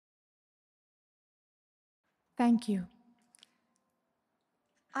Thank you.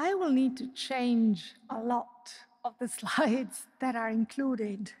 I will need to change a lot of the slides that are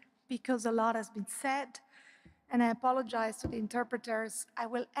included because a lot has been said, and I apologize to the interpreters. I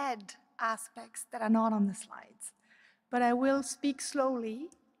will add aspects that are not on the slides, but I will speak slowly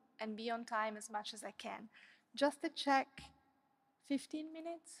and be on time as much as I can. Just to check, 15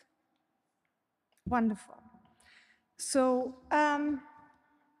 minutes? Wonderful. So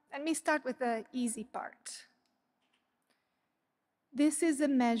let me start with the easy part. This is a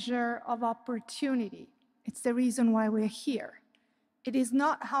measure of opportunity. It's the reason why we're here. It is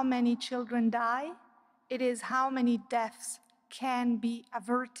not how many children die, it is how many deaths can be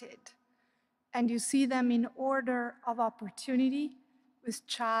averted. And you see them in order of opportunity, with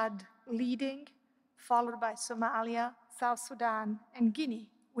Chad leading, followed by Somalia, South Sudan, and Guinea,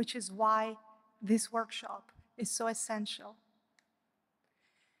 which is why this workshop is so essential.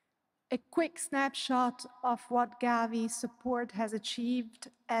 A quick snapshot of what Gavi support has achieved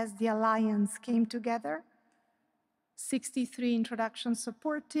as the alliance came together. 63 introductions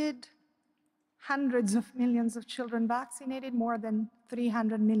supported, hundreds of millions of children vaccinated, more than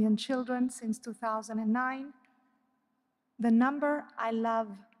 300 million children since 2009. The number I love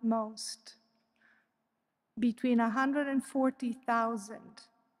most, between 140,000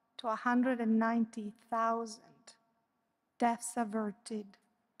 to 190,000 deaths averted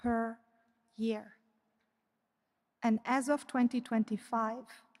per year. And as of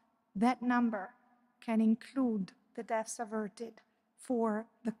 2025, that number can include the deaths averted for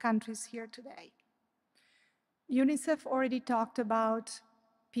the countries here today. UNICEF already talked about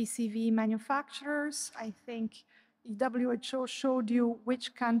PCV manufacturers. I think WHO showed you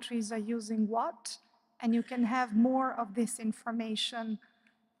which countries are using what, and you can have more of this information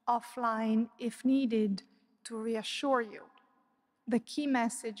offline if needed to reassure you. The key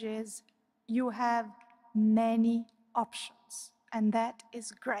message is you have many options, and that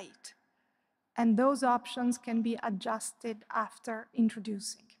is great. And those options can be adjusted after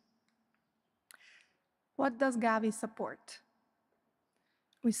introducing. What does Gavi support?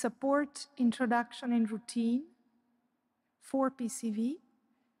 We support introduction in routine for PCV,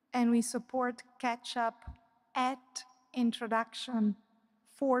 and we support catch-up at introduction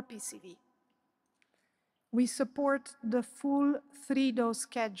for PCV. We support the full 3-dose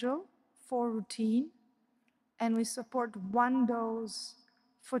schedule for routine, and we support 1 dose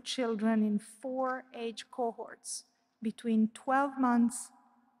for children in 4 age cohorts between 12 months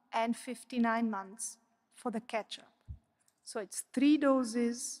and 59 months for the catch-up. So it's 3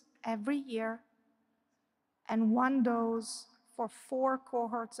 doses every year and 1 dose for 4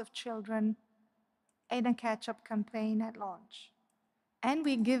 cohorts of children in a catch-up campaign at launch. And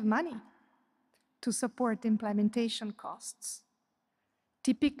we give money to support implementation costs.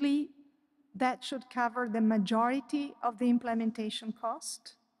 Typically, that should cover the majority of the implementation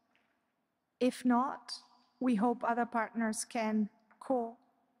cost. If not, we hope other partners can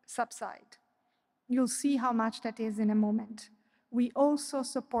co-subside. You'll see how much that is in a moment. We also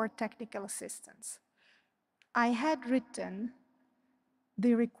support technical assistance. I had written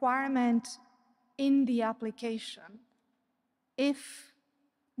the requirement in the application if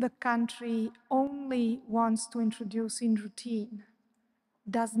the country only wants to introduce in routine,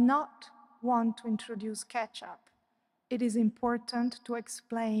 does not want to introduce catch-up, it is important to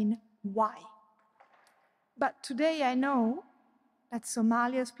explain why. But today I know that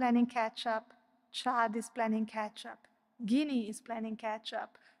Somalia is planning catch-up, Chad is planning catch-up, Guinea is planning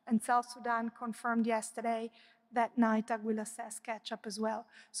catch-up, and South Sudan confirmed yesterday that NITAG will assess catch-up as well.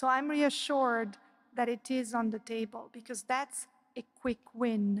 So I'm reassured that it is on the table because that's a quick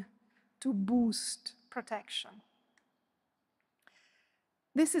win to boost protection.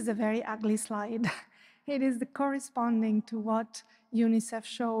 This is a very ugly slide. It is the corresponding to what UNICEF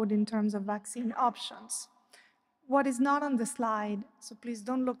showed in terms of vaccine options. What is not on the slide, so please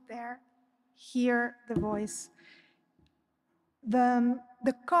don't look there, hear the voice. The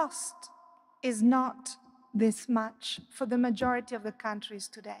cost is not this much for the majority of the countries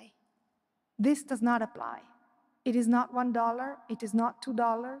today. This does not apply. It is not $1, it is not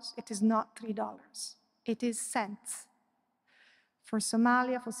 $2, it is not $3. It is cents. For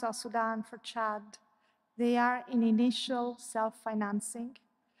Somalia, for South Sudan, for Chad, they are in initial self-financing.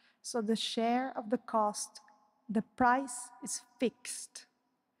 So the share of the cost, the price is fixed,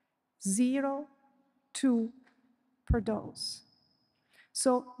 0 to per dose.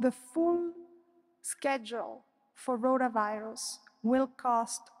 So the full schedule for rotavirus will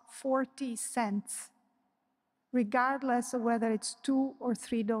cost 40 cents, regardless of whether it's 2 or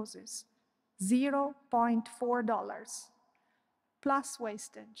 3 doses, $0.4 plus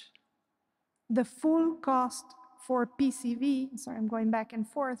wastage. The full cost for PCV, sorry, I'm going back and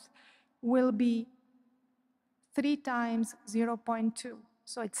forth, will be 3 times 0.2.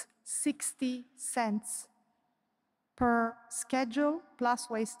 So it's 60 cents per schedule plus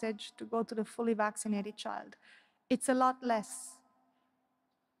wastage to go to the fully vaccinated child. It's a lot less.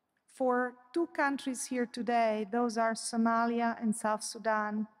 For 2 countries here today, those are Somalia and South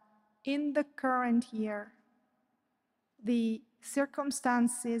Sudan, in the current year, the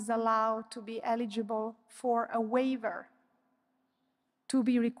circumstances allow to be eligible for a waiver to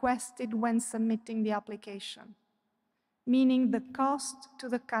be requested when submitting the application, meaning the cost to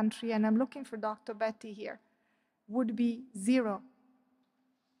the country, and I'm looking for Dr. Betty here, would be 0.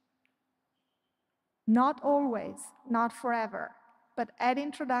 Not always, not forever, but at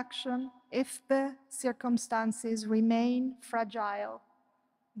introduction, if the circumstances remain fragile,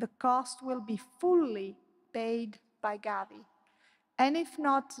 the cost will be fully paid by Gavi. And if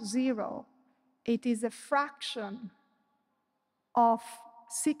not 0, it is a fraction of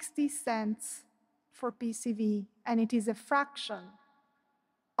 60 cents for PCV, and it is a fraction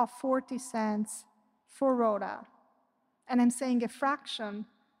of 40 cents for ROTA. And I'm saying a fraction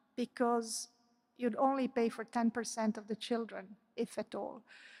because you'd only pay for 10% of the children, if at all.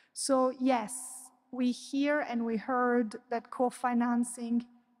 So yes, we hear and we heard that co-financing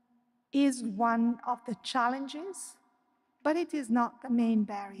is one of the challenges, but it is not the main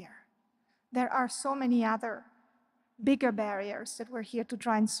barrier. There are so many other bigger barriers that we're here to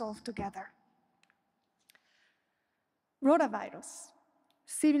try and solve together. Rotavirus,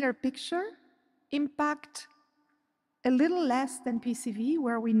 similar picture, impact a little less than PCV,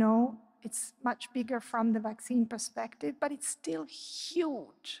 where we know it's much bigger from the vaccine perspective, but it's still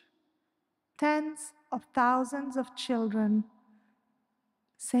huge. Tens of thousands of children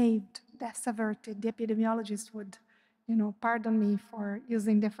saved, deaths averted. The epidemiologist would, pardon me for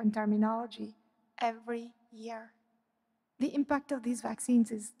using different terminology, every year. The impact of these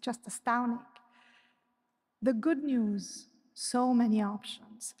vaccines is just astounding. The good news, so many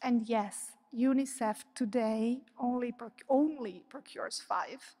options. And yes, UNICEF today only procures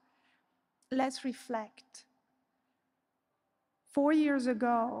 5. Let's reflect. 5 years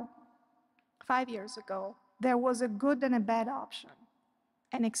ago, there was a good and a bad option.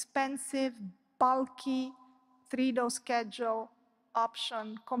 An expensive, bulky 3-dose schedule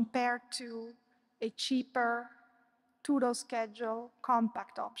option compared to a cheaper 2-dose schedule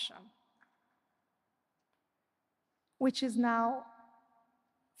compact option, which is now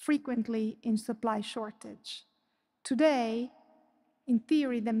frequently in supply shortage. Today, in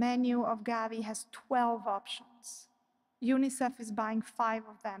theory, the menu of Gavi has 12 options. UNICEF is buying 5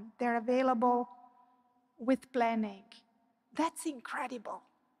 of them. They're available with planning. That's incredible.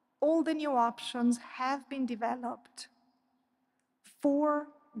 All the new options have been developed for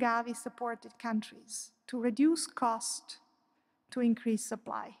Gavi-supported countries to reduce cost, to increase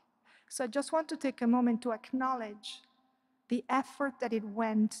supply. So I just want to take a moment to acknowledge the effort that it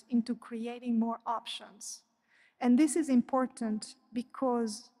went into creating more options. And this is important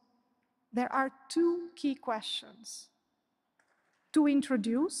because there are 2 key questions: to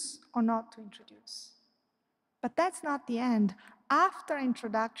introduce or not to introduce. But that's not the end. After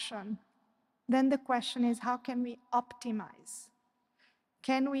introduction, then the question is, how can we optimize?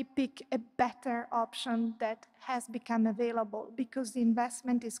 Can we pick a better option that has become available because the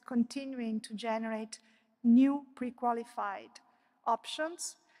investment is continuing to generate new pre-qualified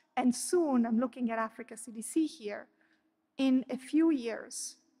options? And soon, I'm looking at Africa CDC here, in a few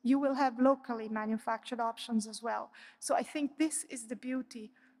years, you will have locally manufactured options as well. So I think this is the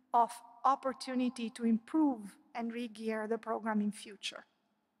beauty of opportunity to improve and re-gear the program in future.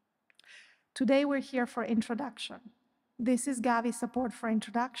 Today we're here for introduction. This is Gavi support for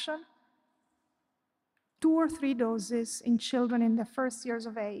introduction. 2 or 3 doses in children in the first years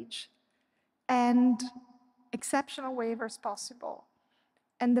of age, and exceptional waivers possible.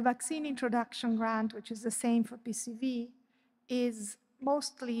 And the vaccine introduction grant, which is the same for PCV, is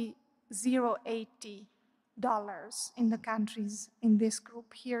mostly $0.80 in the countries in this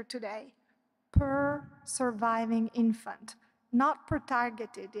group here today per surviving infant, not per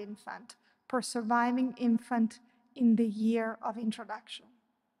targeted infant, per surviving infant in the year of introduction.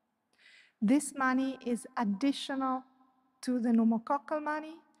 This money is additional to the pneumococcal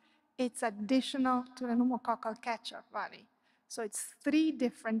money. It's additional to the pneumococcal catch-up money. So it's 3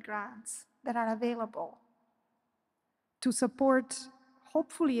 different grants that are available to support,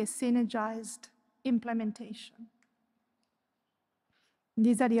 hopefully, a synergized implementation.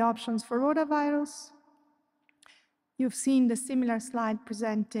 These are the options for rotavirus. You've seen the similar slide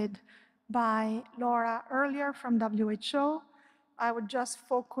presented by Laura earlier from WHO. I would just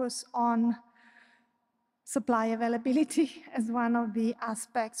focus on Supply availability as one of the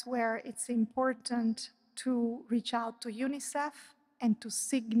aspects where it's important to reach out to UNICEF and to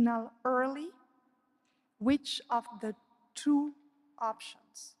signal early which of the two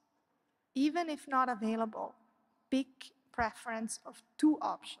options, even if not available, pick preference of two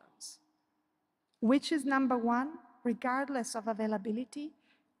options. Which is number one, regardless of availability,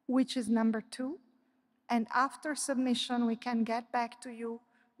 which is number two, and after submission, we can get back to you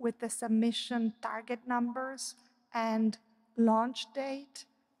with the submission target numbers and launch date,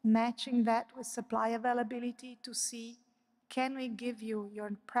 matching that with supply availability to see, can we give you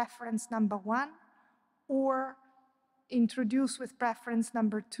your preference number one or introduce with preference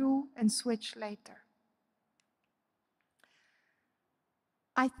number two and switch later.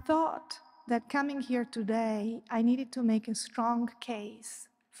 I thought that coming here today, I needed to make a strong case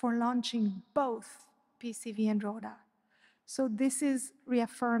for launching both PCV and RODA. So this is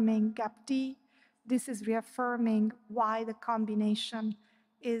reaffirming GAP-D, this is reaffirming why the combination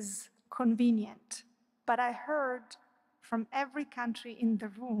is convenient. But I heard from every country in the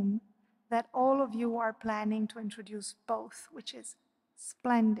room that all of you are planning to introduce both, which is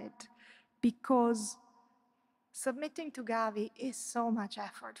splendid, because submitting to Gavi is so much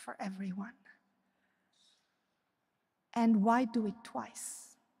effort for everyone. And why do it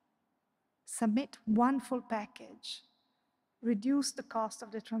twice? Submit one full package, reduce the cost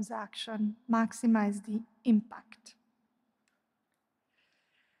of the transaction, maximize the impact.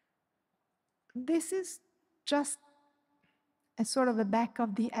 This is just a sort of a back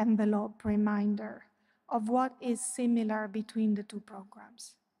of the envelope reminder of what is similar between the two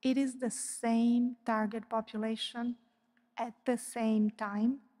programs. It is the same target population at the same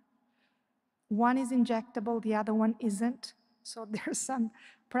time. One is injectable, the other one isn't, so there's some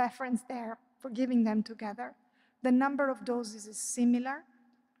preference there for giving them together. The number of doses is similar,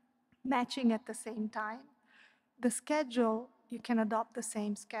 matching at the same time. The schedule, you can adopt the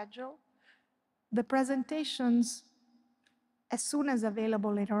same schedule. The presentations, as soon as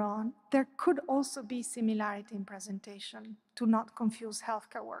available later on, there could also be similarity in presentation to not confuse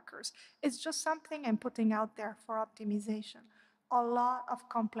healthcare workers. It's just something I'm putting out there for optimization. A lot of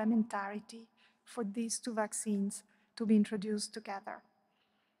complementarity for these two vaccines to be introduced together.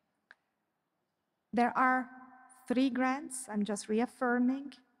 There are 3 grants, I'm just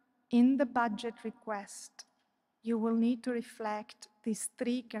reaffirming. In the budget request, you will need to reflect these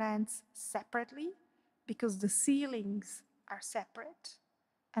 3 grants separately because the ceilings are separate.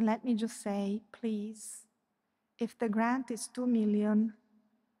 And let me just say, please, if the grant is 2 million,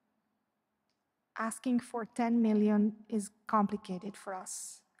 asking for 10 million is complicated for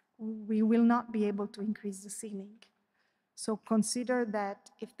us. We will not be able to increase the ceiling. So consider that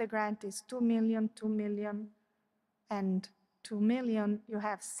if the grant is 2 million, 2 million, and 2 million, you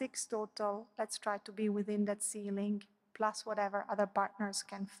have 6 total. Let's try to be within that ceiling, plus whatever other partners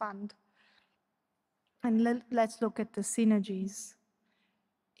can fund. And let's look at the synergies.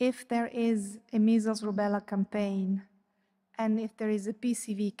 If there is a measles rubella campaign, and if there is a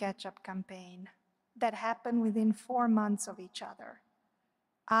PCV catch-up campaign that happen within 4 months of each other,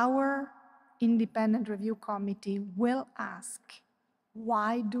 our independent review committee will ask,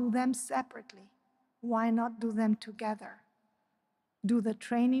 why do them separately? Why not do them together? Do the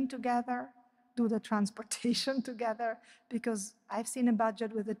training together, do the transportation together, because I've seen a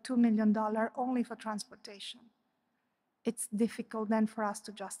budget with a $2 million only for transportation. It's difficult then for us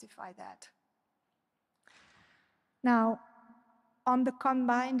to justify that. Now, on the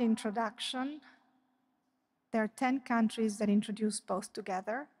combined introduction, there are 10 countries that introduce both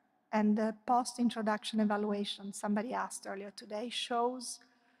together, and the post-introduction evaluation, somebody asked earlier today, shows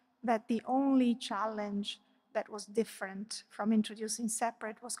that the only challenge that was different from introducing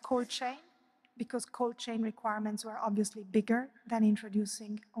separate was cold chain, because cold chain requirements were obviously bigger than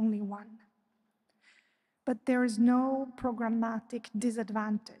introducing only one. But there is no programmatic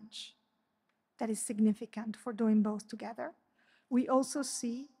disadvantage that is significant for doing both together. We also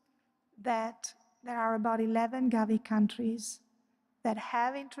see that there are about 11 Gavi countries that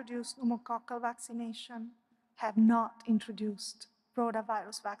have introduced pneumococcal vaccination, have not introduced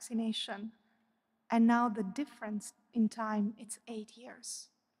rotavirus vaccination, and now the difference in time, it's 8 years.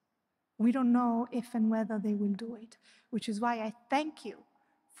 We don't know if and whether they will do it, which is why I thank you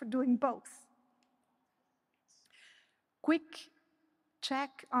for doing both. Quick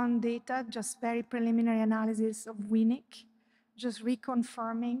check on data, just very preliminary analysis of WINIC, just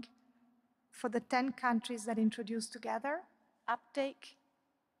reconfirming for the 10 countries that introduced together, uptake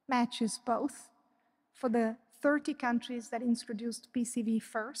matches both. For the 30 countries that introduced PCV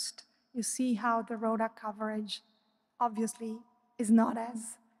first, you see how the ROTA coverage obviously is not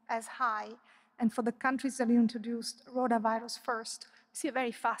as high, And for the countries that introduced rotavirus first, we see a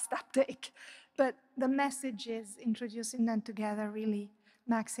very fast uptake. But the message is introducing them together really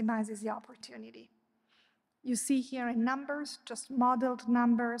maximizes the opportunity. You see here in numbers, just modeled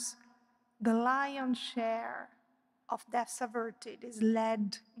numbers, the lion's share of deaths averted is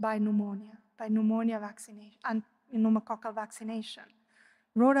led by pneumonia vaccination, and pneumococcal vaccination.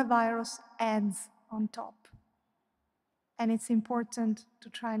 Rotavirus adds on top. And it's important to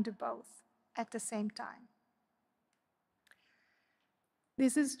try and do both at the same time.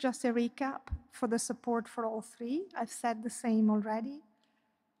 This is just a recap for the support for all three. I've said the same already.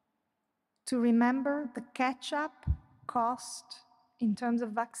 To remember, the catch-up cost in terms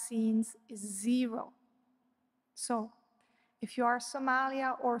of vaccines is 0. So if you are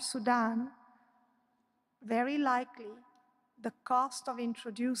Somalia or Sudan, very likely the cost of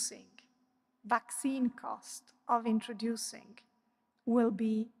introducing, vaccine cost of introducing, will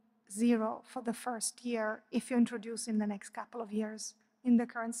be 0 for the first year if you introduce in the next couple of years in the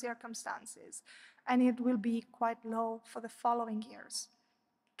current circumstances. And it will be quite low for the following years.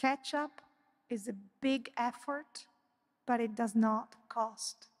 Catch-up is a big effort, but it does not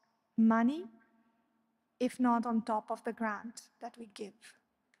cost money, if not on top of the grant that we give.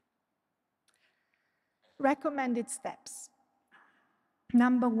 Recommended steps.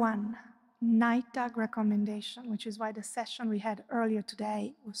 Number 1, NITAG recommendation, which is why the session we had earlier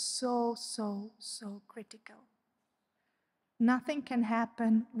today was so critical. Nothing can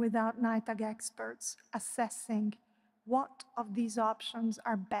happen without NITAG experts assessing what of these options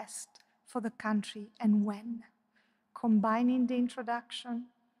are best for the country and when. Combining the introduction,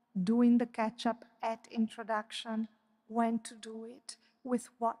 doing the catch-up at introduction, when to do it, with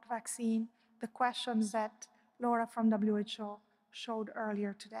what vaccine, the questions that Laura from WHO showed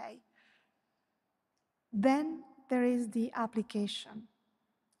earlier today. Then there is the application.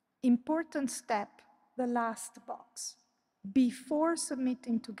 Important step, the last box. Before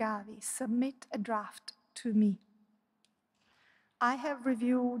submitting to Gavi, submit a draft to me. I have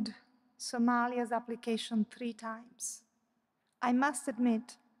reviewed Somalia's application 3 times. I must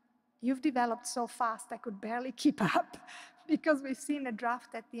admit, you've developed so fast I could barely keep up because we've seen a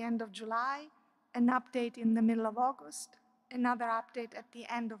draft at the end of July, an update in the middle of August, another update at the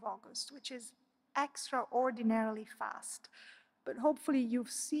end of August, which is extraordinarily fast. But hopefully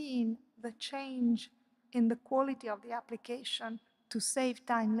you've seen the change in the quality of the application to save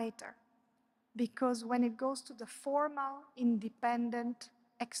time later. Because when it goes to the formal, independent,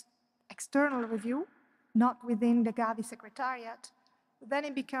 external review, not within the Gavi Secretariat, then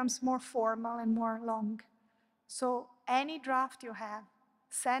it becomes more formal and more long. So any draft you have,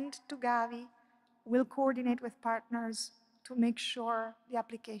 send to Gavi. We'll coordinate with partners to make sure the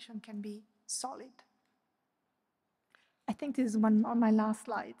application can be solid. I think this is one of my last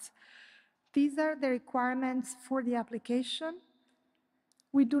slides. These are the requirements for the application.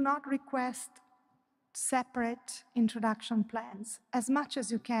 We do not request separate introduction plans. As much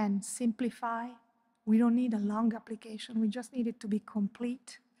as you can, simplify. We don't need a long application. We just need it to be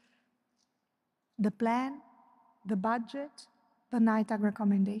complete. The plan, the budget, the NITAG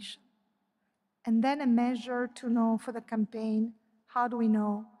recommendation. And then a measure to know for the campaign, how do we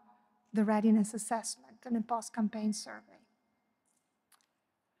know the readiness assessment and a post-campaign survey.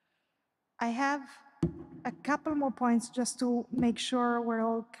 I have a couple more points just to make sure we're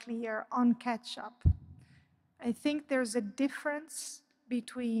all clear on catch-up. I think there's a difference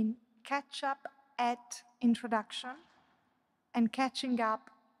between catch-up at introduction and catching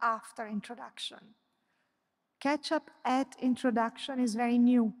up after introduction. Catch-up at introduction is very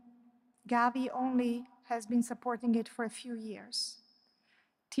new. Gavi only has been supporting it for a few years.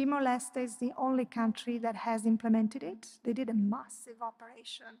 Timor-Leste is the only country that has implemented it. They did a massive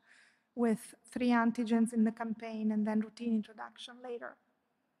operation with 3 antigens in the campaign and then routine introduction later.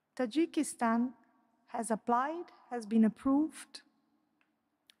 Tajikistan has applied, has been approved,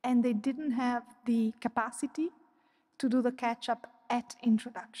 and they didn't have the capacity to do the catch-up at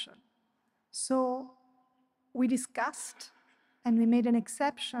introduction. So we discussed and we made an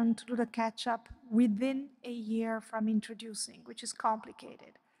exception to do the catch-up within a year from introducing, which is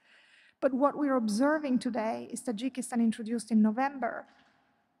complicated. But what we're observing today is Tajikistan introduced in November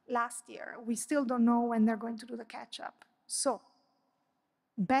last year. We still don't know when they're going to do the catch-up. So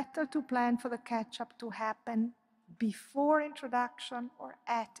better to plan for the catch-up to happen before introduction or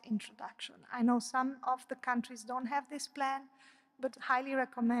at introduction. I know some of the countries don't have this plan, but highly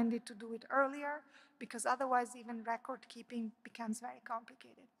recommended to do it earlier because otherwise even record keeping becomes very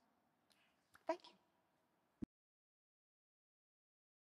complicated. Thank you.